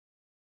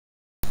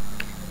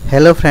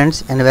Hello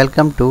friends and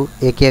welcome to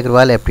AK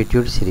Agrawal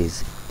Aptitude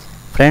series.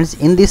 Friends,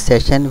 in this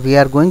session we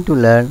are going to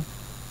learn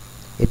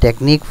a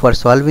technique for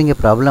solving a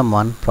problem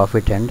on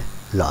profit and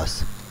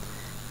loss.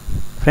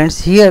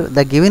 Friends, here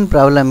the given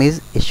problem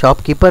is a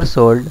shopkeeper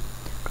sold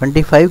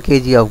 25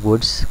 kg of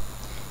goods.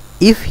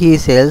 If he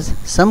sells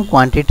some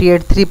quantity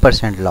at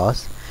 3%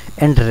 loss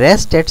and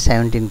rest at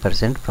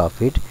 17%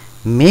 profit,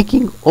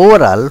 making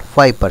overall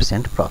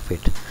 5%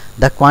 profit.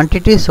 The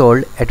quantity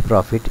sold at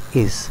profit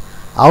is,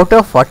 out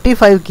of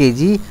 45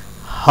 kg,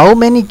 how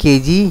many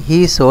kg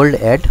he sold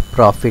at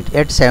profit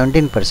at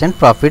 17%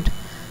 profit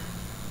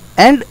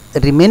and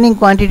remaining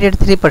quantity at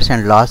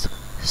 3% loss,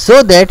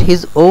 so that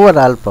his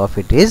overall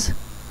profit is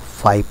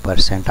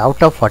 5%.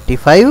 Out of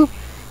 45,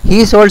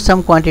 he sold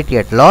some quantity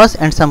at loss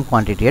and some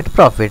quantity at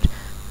profit,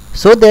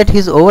 so that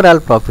his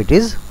overall profit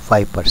is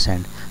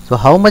 5%. So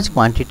how much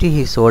quantity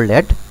he sold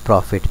at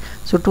profit?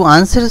 So to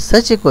answer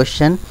such a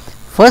question,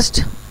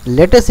 first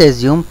let us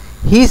assume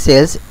he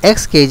sells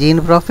x kg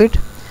in profit.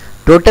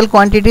 Total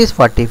quantity is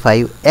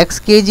 45, x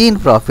kg in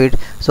profit.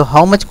 So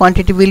how much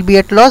quantity will be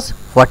at loss?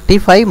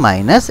 45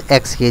 minus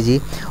x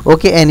kg.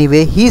 Okay,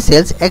 anyway, he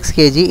sells x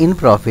kg in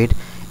profit.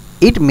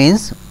 It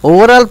means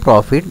overall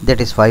profit, that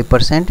is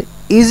 5%,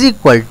 is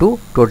equal to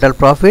total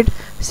profit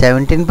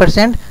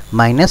 17%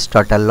 minus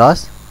total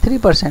loss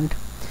 3%.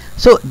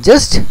 So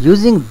just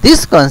using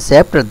this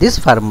concept or this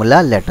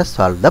formula, let us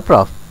solve the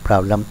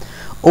problem.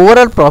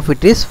 Overall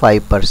profit is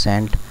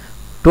 5%.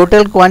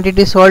 Total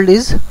quantity sold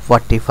is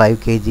 45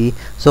 kg.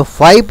 So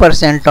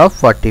 5% of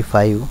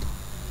 45,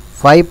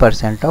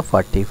 5% of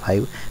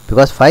 45,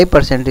 because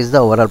 5% is the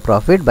overall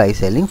profit by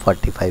selling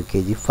 45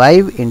 kg.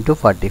 5 into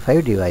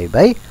 45 divided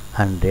by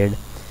 100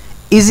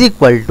 is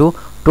equal to,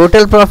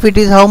 total profit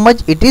is how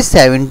much? It is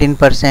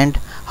 17%.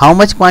 How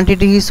much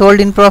quantity he sold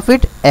in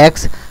profit?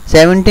 X.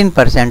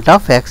 17%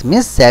 of x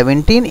means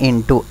 17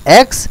 into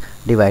x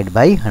divided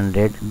by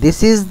 100.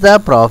 This is the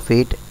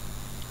profit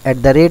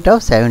at the rate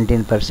of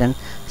 17%.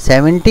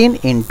 17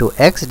 into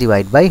x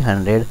divided by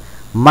 100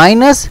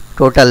 minus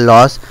total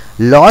loss.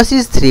 Loss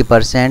is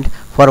 3%.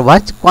 For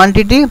what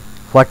quantity?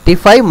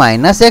 45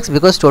 minus x,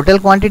 because total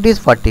quantity is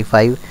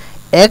 45.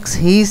 X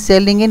he is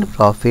selling in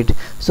profit.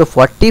 So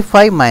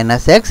 45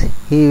 minus x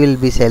he will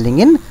be selling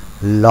in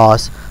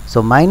loss.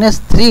 So minus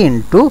 3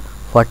 into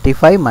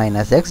 45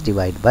 minus x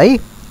divided by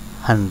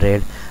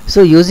 100.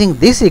 So using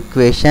this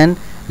equation,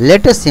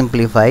 let us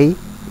simplify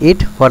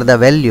it for the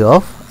value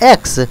of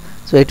x.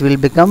 So it will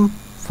become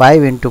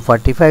 5 into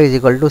 45 is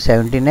equal to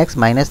 17x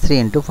minus 3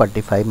 into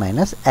 45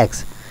 minus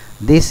x.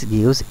 This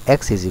gives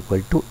x is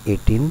equal to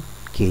 18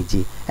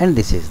 kg, and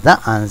this is the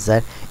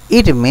answer.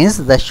 It means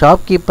the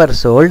shopkeeper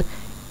sold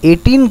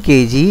 18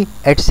 kg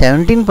at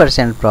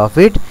 17%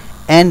 profit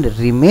and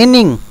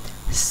remaining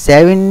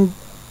 27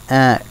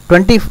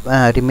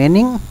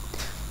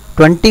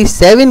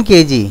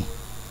 kg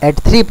at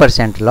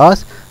 3%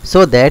 loss,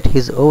 so that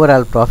his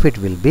overall profit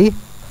will be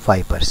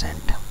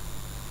 5%.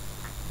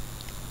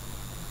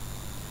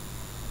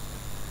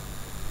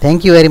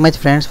 Thank you very much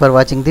friends for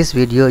watching this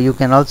video. You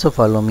can also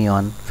follow me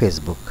on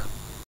Facebook.